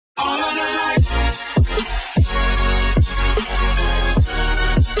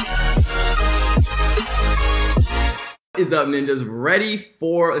is up, ninjas? Ready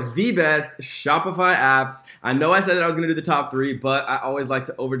for the best Shopify apps. I know I said that I was going to do the top 3, but I always like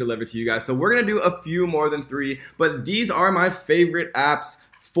to over deliver to you guys. So we're going to do a few more than 3, but these are my favorite apps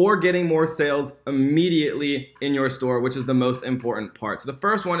for getting more sales immediately in your store, which is the most important part. So the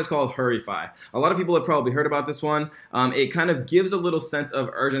first one is called Hurryfy. A lot of people have probably heard about this one. It kind of gives a little sense of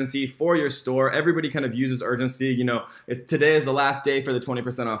urgency for your store. Everybody kind of uses urgency. You know, today is the last day for the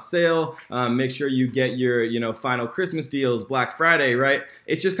 20% off sale. Make sure you get your final Christmas deals, Black Friday, right?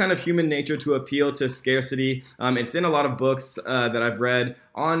 It's just kind of human nature to appeal to scarcity. It's in a lot of books that I've read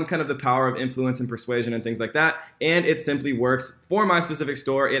on kind of the power of influence and persuasion and things like that, and it simply works for my specific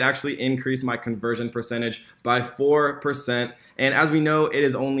store. It actually increased my conversion percentage by 4%, and as we know, it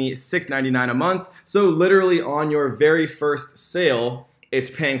is only $6.99 a month, so literally on your very first sale, it's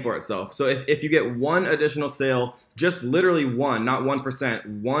paying for itself. So if you get one additional sale, just literally one, not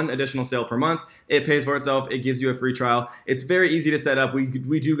 1%, one additional sale per month, it pays for itself. It gives you a free trial. It's very easy to set up. We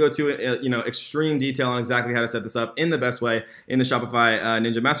do go to extreme detail on exactly how to set this up in the best way in the Shopify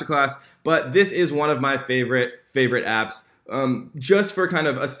Ninja Masterclass. But this is one of my favorite apps, just for kind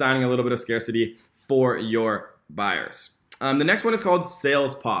of assigning a little bit of scarcity for your buyers. The next one is called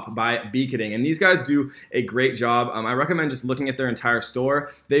Sales Pop by Beeketing, and these guys do a great job. I recommend just looking at their entire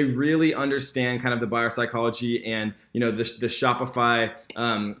store. They really understand kind of the buyer psychology and the Shopify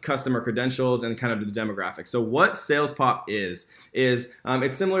customer credentials and kind of the demographics. So what Sales Pop is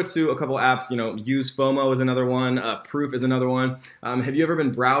it's similar to a couple apps. Use FOMO is another one. Proof is another one. Have you ever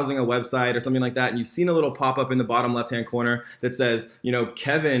been browsing a website or something like that, and you've seen a little pop-up in the bottom left-hand corner that says,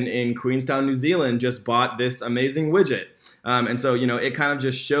 Kevin in Queenstown, New Zealand just bought this amazing widget? And so, it kind of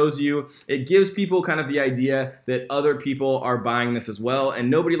just shows you, it gives people kind of the idea that other people are buying this as well. And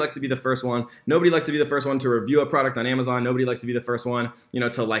nobody likes to be the first one. Nobody likes to be the first one to review a product on Amazon. Nobody likes to be the first one,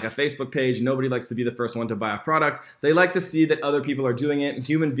 to like a Facebook page. Nobody likes to be the first one to buy a product. They like to see that other people are doing it.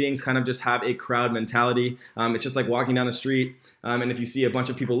 Human beings kind of just have a crowd mentality. It's just like walking down the street. And if you see a bunch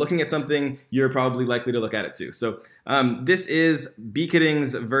of people looking at something, you're probably likely to look at it too. So this is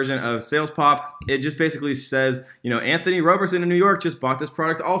Beeketing's version of Sales Pop. It just basically says, Anthony Roberson in New York just bought this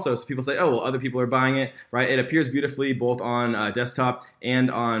product also. So people say, oh, well, other people are buying it, right? It appears beautifully both on desktop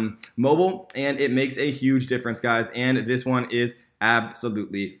and on mobile, and it makes a huge difference, guys. And this one is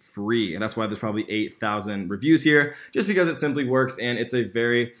absolutely free, and that's why there's probably 8,000 reviews here, just because it simply works and it's a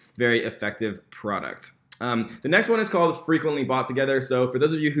very, very effective product. The next one is called Frequently Bought Together. So for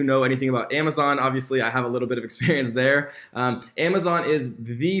those of you who know anything about Amazon, obviously I have a little bit of experience there. Amazon is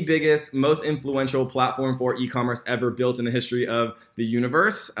the biggest, most influential platform for e-commerce ever built in the history of the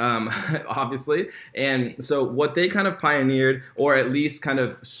universe, obviously. And so what they kind of pioneered, or at least kind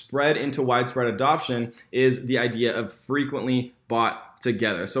of spread into widespread adoption, is the idea of frequently bought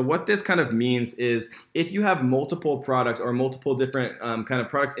together. So what this kind of means is if you have multiple products or multiple different kind of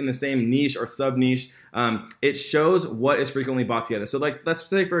products in the same niche or sub-niche, it shows what is frequently bought together. So like, let's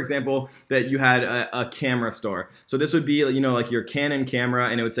say for example that you had a camera store. So this would be like your Canon camera,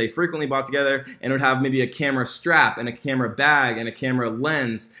 and it would say frequently bought together, and it would have maybe a camera strap and a camera bag and a camera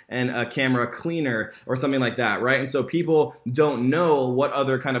lens and a camera cleaner or something like that, right? And so people don't know what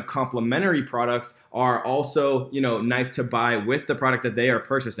other kind of complementary products are also nice to buy with the product that they are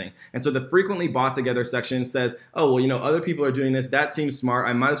purchasing. And so the frequently bought together section says, oh, well, other people are doing this. That seems smart.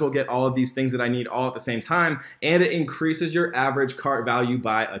 I might as well get all of these things that I need all at the same time. And it increases your average cart value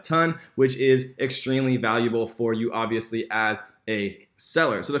by a ton, which is extremely valuable for you, obviously, as a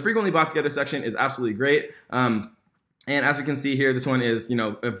seller. So the frequently bought together section is absolutely great. And as we can see here, this one is,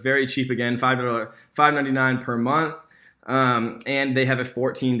 very cheap again, $5.99 per month. And they have a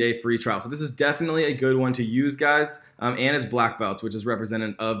 14-day free trial. So this is definitely a good one to use, guys. And it's black belts, which is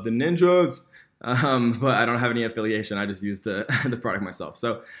representative of the ninjas. But I don't have any affiliation. I just use the product myself.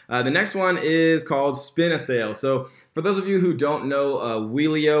 So the next one is called Spin a Sale. So for those of you who don't know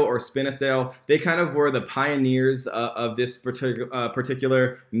Wheelio or Spin a Sale, they kind of were the pioneers of this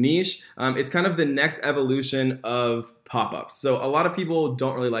particular niche. It's kind of the next evolution of pop-ups. So a lot of people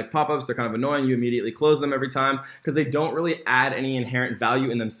don't really like pop-ups. They're kind of annoying. You immediately close them every time because they don't really add any inherent value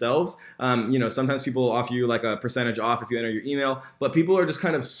in themselves. Sometimes people will offer you like a percentage off if you enter your email, but people are just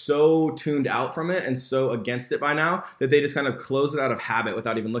kind of so tuned out from it and so against it by now that they just kind of close it out of habit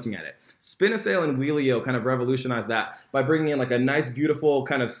without even looking at it. Spin a Sale and Wheelio kind of revolutionized that by bringing in like a nice, beautiful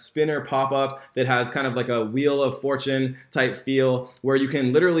kind of spinner pop-up that has kind of like a Wheel of Fortune type feel where you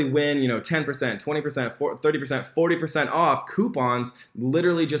can literally win, 10%, 20%, 30%, 40% 20% off coupons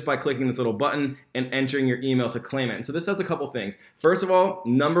literally just by clicking this little button and entering your email to claim it. And so this does a couple things. First of all,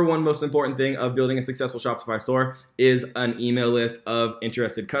 number one most important thing of building a successful Shopify store is an email list of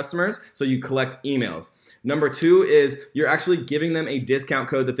interested customers. So you collect emails. Number two is you're actually giving them a discount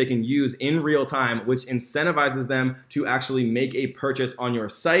code that they can use in real time, which incentivizes them to actually make a purchase on your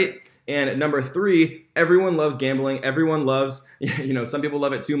site. And number three, everyone loves gambling. Everyone loves, some people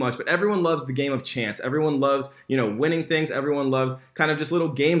love it too much, but everyone loves the game of chance. Everyone loves, winning things. Everyone loves kind of just little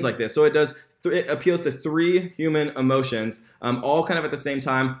games like this. So it appeals to three human emotions, all kind of at the same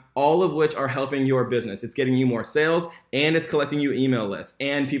time, all of which are helping your business. It's getting you more sales, and it's collecting you email lists,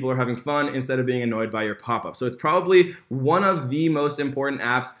 and people are having fun instead of being annoyed by your pop-up. So it's probably one of the most important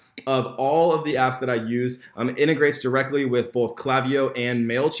apps of all of the apps that I use. It integrates directly with both Klaviyo and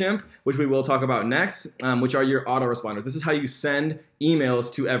MailChimp, which we will talk about next, which are your autoresponders. This is how you send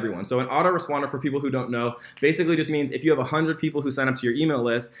emails to everyone. So an autoresponder, for people who don't know, basically just means if you have 100 people who sign up to your email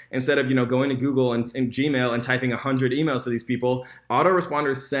list, instead of going to Google and Gmail and typing 100 emails to these people,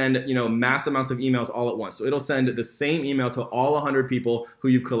 autoresponders send mass amounts of emails all at once. So it'll send the same email to all 100 people who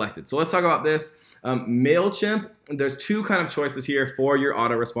you've collected. So let's talk about this. MailChimp, there's two kind of choices here for your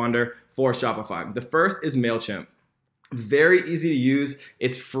autoresponder for Shopify. The first is MailChimp. Very easy to use.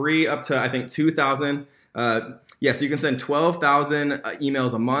 It's free up to, I think, 2,000. So you can send 12,000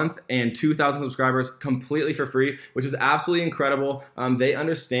 emails a month and 2,000 subscribers completely for free, which is absolutely incredible. They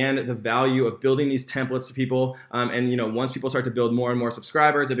understand the value of building these templates to people. And once people start to build more and more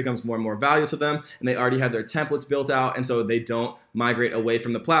subscribers, it becomes more and more value to them. And they already have their templates built out. And so they don't migrate away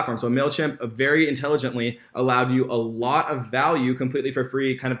from the platform. So MailChimp very intelligently allowed you a lot of value completely for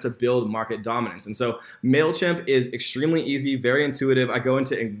free, kind of to build market dominance. And so MailChimp is extremely easy, very intuitive. I go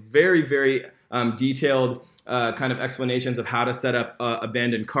into a very, very detailed kind of explanations of how to set up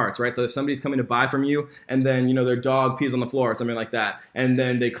abandoned carts, right? So if somebody's coming to buy from you and then, their dog pees on the floor or something like that, and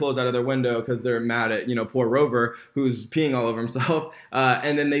then they close out of their window because they're mad at, poor Rover who's peeing all over himself,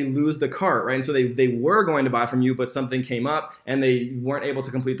 and then they lose the cart, right? And so they were going to buy from you, but something came up and they weren't able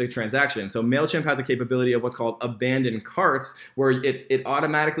to complete the transaction. So MailChimp has a capability of what's called abandoned carts, where it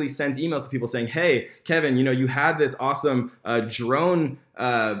automatically sends emails to people saying, hey, Kevin, you had this awesome drone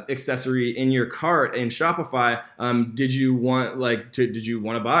accessory in your cart in Shopify. Did you want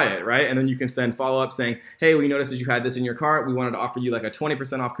to buy it, right? And then you can send follow-up saying, hey, we noticed that you had this in your cart. We wanted to offer you like a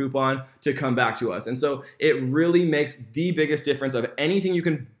 20% off coupon to come back to us. And so it really makes the biggest difference of anything you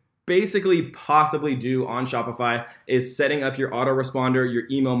can basically possibly do on Shopify is setting up your autoresponder, your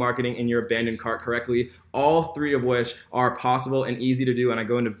email marketing, and your abandoned cart correctly, all three of which are possible and easy to do. And I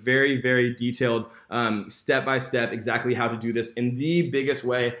go into very, very detailed step-by-step exactly how to do this in the biggest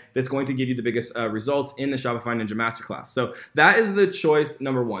way that's going to give you the biggest results in the Shopify Ninja Masterclass. So that is the choice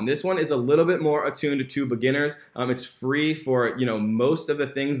number one. This one is a little bit more attuned to beginners. It's free for most of the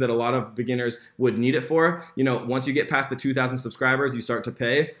things that a lot of beginners would need it for. Once you get past the 2,000 subscribers, you start to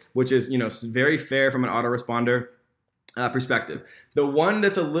pay, which is very fair from an autoresponder perspective. The one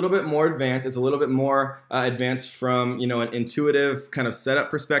that's a little bit more advanced, it's a little bit more advanced from an intuitive kind of setup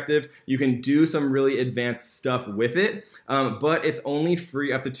perspective. You can do some really advanced stuff with it, but it's only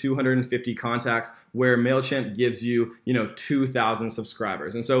free up to 250 contacts, where MailChimp gives you 2,000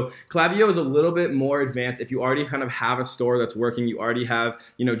 subscribers. And so Klaviyo is a little bit more advanced. If you already kind of have a store that's working, you already have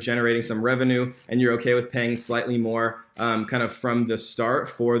generating some revenue, and you're okay with paying slightly more kind of from the start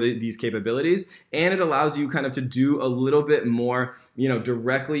for these capabilities, and it allows you kind of to do a little bit more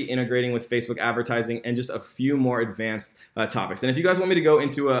directly integrating with Facebook advertising and just a few more advanced topics. And if you guys want me to go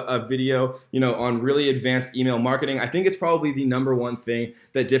into a video on really advanced email marketing, I think it's probably the number one thing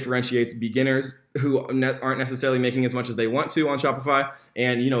that differentiates beginners who aren't necessarily making as much as they want to on Shopify,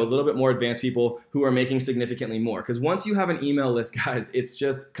 and a little bit more advanced people who are making significantly more. Because once you have an email list, guys, it's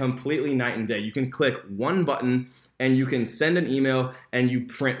just completely night and day. You can click one button and you can send an email and you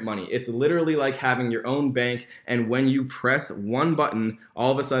print money. It's literally like having your own bank, and when you press one button,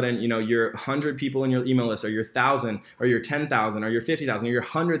 all of a sudden, your 100 people in your email list, or your 1,000, or your 10,000, or your 50,000, or your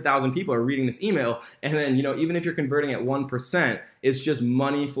 100,000 people are reading this email, and then, even if you're converting at 1%, it's just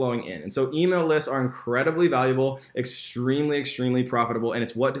money flowing in. And so email lists are incredibly valuable, extremely, extremely profitable, and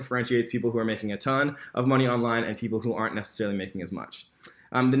it's what differentiates people who are making a ton of money online and people who aren't necessarily making as much.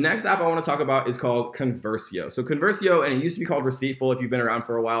 The next app I want to talk about is called Conversio. So Conversio, and it used to be called Receiptful if you've been around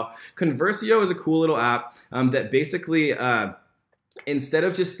for a while. Conversio is a cool little app that basically instead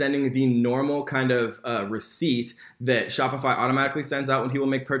of just sending the normal kind of receipt that Shopify automatically sends out when people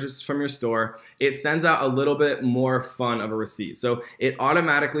make purchases from your store, it sends out a little bit more fun of a receipt. So it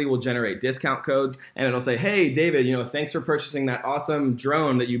automatically will generate discount codes, and it'll say, hey, David, thanks for purchasing that awesome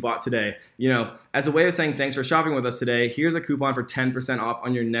drone that you bought today. As a way of saying thanks for shopping with us today, here's a coupon for 10% off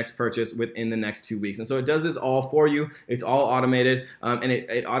on your next purchase within the next 2 weeks. And so it does this all for you. It's all automated, and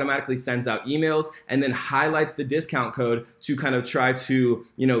it automatically sends out emails and then highlights the discount code to kind of try to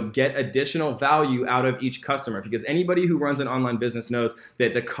get additional value out of each customer, because anybody who runs an online business knows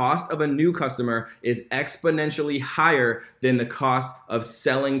that the cost of a new customer is exponentially higher than the cost of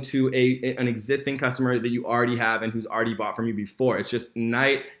selling to an existing customer that you already have and who's already bought from you before. It's just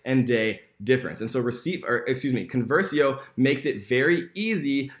night and day difference. And so Conversio makes it very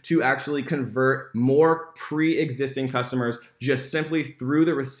easy to actually convert more pre-existing customers just simply through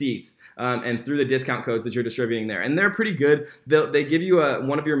the receipts and through the discount codes that you're distributing there. And they're pretty good. They give you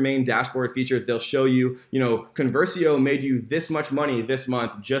one of your main dashboard features. They'll show you, Conversio made you this much money this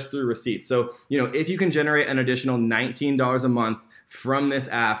month just through receipts. So, if you can generate an additional $19 a month from this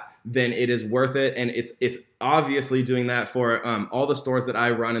app, then it is worth it. And it's obviously doing that for all the stores that I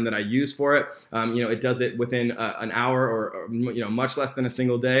run and that I use for it. It does it within an hour or much less than a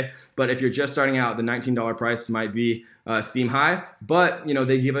single day. But if you're just starting out, the $19 price might be seem high, but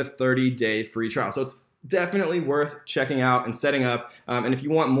they give a 30-day free trial. So it's definitely worth checking out and setting up. And if you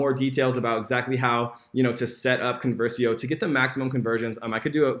want more details about exactly how to set up Conversio to get the maximum conversions, I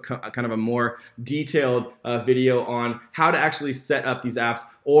could do a kind of a more detailed video on how to actually set up these apps.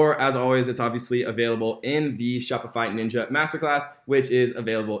 Or as always, it's obviously available in the Shopify Ninja Masterclass, which is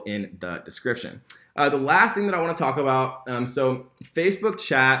available in the description. The last thing that I want to talk about, so Facebook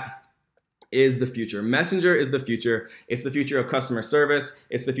chat is the future. Messenger is the future. It's the future of customer service.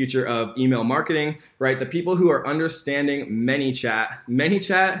 It's the future of email marketing, right? The people who are understanding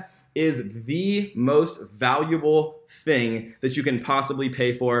ManyChat is the most valuable thing that you can possibly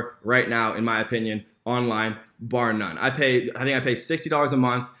pay for right now, in my opinion, online, bar none. I think I pay $60 a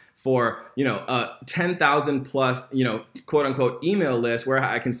month for, a 10,000 plus, quote unquote email list where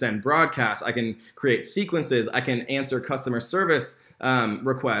I can send broadcasts, I can create sequences, I can answer customer service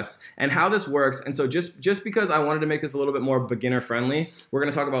requests, and how this works. And so just because I wanted to make this a little bit more beginner friendly, we're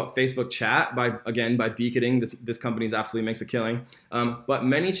going to talk about Facebook chat by Beaconing. This company's absolutely makes a killing. But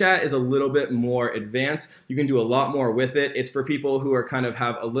ManyChat is a little bit more advanced. You can do a lot more with it. It's for people who are kind of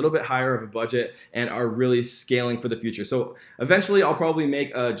have a little bit higher of a budget and are really scaling for the future. So eventually I'll probably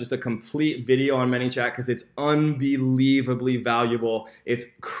make just a complete video on ManyChat because it's unbelievably valuable. It's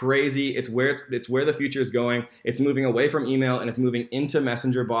crazy. It's where the future is going. It's moving away from email and it's moving into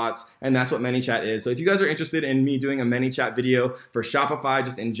messenger bots, and that's what ManyChat is. So if you guys are interested in me doing a ManyChat video for Shopify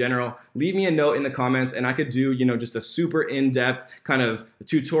just in general, leave me a note in the comments and I could do, just a super in-depth kind of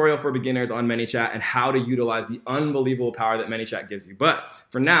tutorial for beginners on ManyChat and how to utilize the unbelievable power that ManyChat gives you. But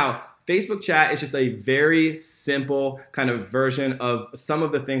for now, Facebook chat is just a very simple kind of version of some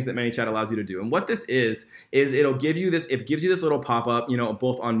of the things that ManyChat allows you to do. And what this is it gives you this little pop-up,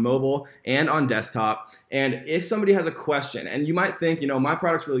 both on mobile and on desktop. And if somebody has a question, and you might think, my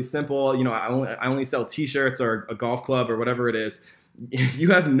product's really simple, I only sell t-shirts or a golf club or whatever it is, you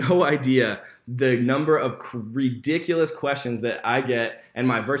have no idea the number of ridiculous questions that I get and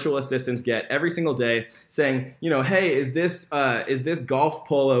my virtual assistants get every single day saying, hey, is this golf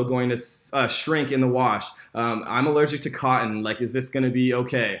polo going to shrink in the wash? I'm allergic to cotton. Like, is this going to be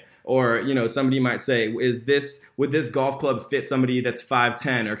okay? Or, somebody might say, would this golf club fit somebody that's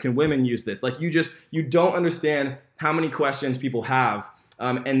 5'10", or can women use this? Like, you don't understand how many questions people have.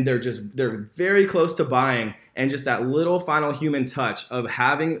 And they're very close to buying, and just that little final human touch of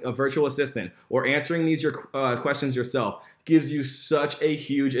having a virtual assistant or answering these questions yourself gives you such a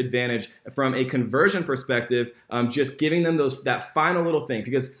huge advantage from a conversion perspective, just giving them that final little thing.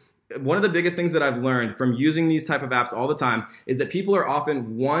 Because one of the biggest things that I've learned from using these type of apps all the time is that people are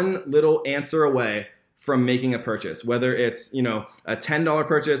often one little answer away from making a purchase, whether it's, a $10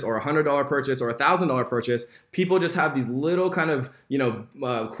 purchase or a $100 purchase or a $1,000 purchase. People just have these little kind of,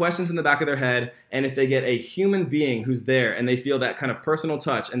 questions in the back of their head. And if they get a human being who's there and they feel that kind of personal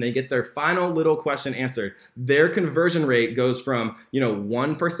touch and they get their final little question answered, their conversion rate goes from,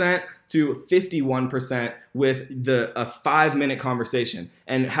 1% to 51% with a 5-minute conversation.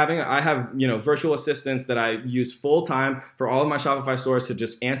 And I have virtual assistants that I use full time for all of my Shopify stores to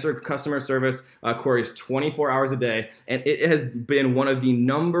just answer customer service queries 24 hours a day. And it has been one of the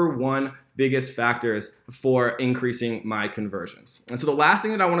 #1 biggest factors for increasing my conversions. And so the last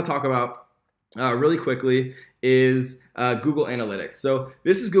thing that I want to talk about really quickly is Google Analytics. So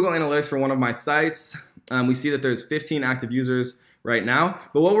this is Google Analytics for one of my sites. We see that there's 15 active users right now.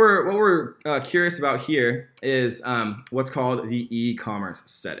 But what we're curious about here is what's called the e-commerce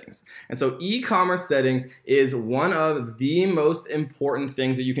settings. And so e-commerce settings is one of the most important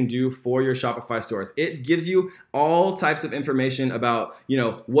things that you can do for your Shopify stores. It gives you all types of information about,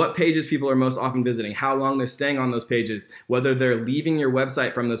 what pages people are most often visiting, how long they're staying on those pages, whether they're leaving your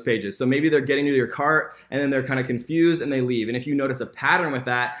website from those pages. So maybe they're getting to your cart and then they're kind of confused and they leave. And if you notice a pattern with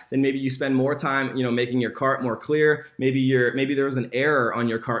that, then maybe you spend more time, making your cart more clear. Maybe there was an error on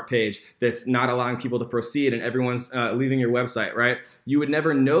your cart page that's not allowing people to proceed and everyone's leaving your website, right? You would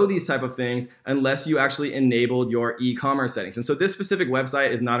never know these type of things unless you actually enabled your e-commerce settings. And so this specific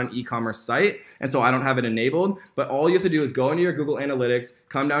website is not an e-commerce site, and so I don't have it enabled, but all you have to do is go into your Google Analytics,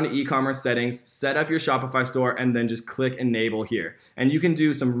 come down to e-commerce settings, set up your Shopify store, and then just click enable here. And you can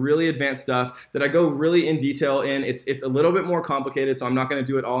do some really advanced stuff that I go really in detail in. It's a little bit more complicated, so I'm not gonna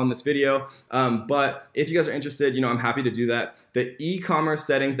do it all in this video, but if you guys are interested, I'm happy to do that. The e-commerce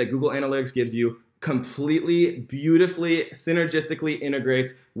settings that Google Analytics gives you completely, beautifully, synergistically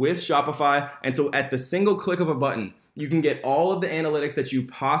integrates with Shopify. And so at the single click of a button, you can get all of the analytics that you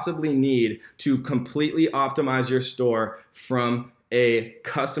possibly need to completely optimize your store from a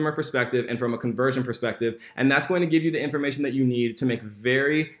customer perspective and from a conversion perspective. And that's going to give you the information that you need to make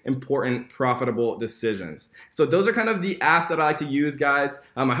very important, profitable decisions. So those are kind of the apps that I like to use, guys.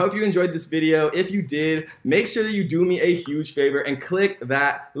 I hope you enjoyed this video. If you did, make sure that you do me a huge favor and click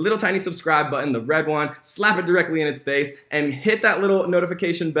that little tiny subscribe button, the red one, slap it directly in its face, and hit that little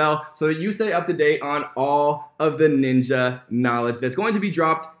notification bell so that you stay up to date on all of the ninja knowledge that's going to be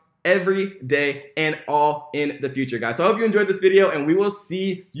dropped every day and all in the future, guys. So I hope you enjoyed this video, and we will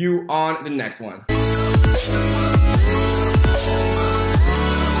see you on the next one.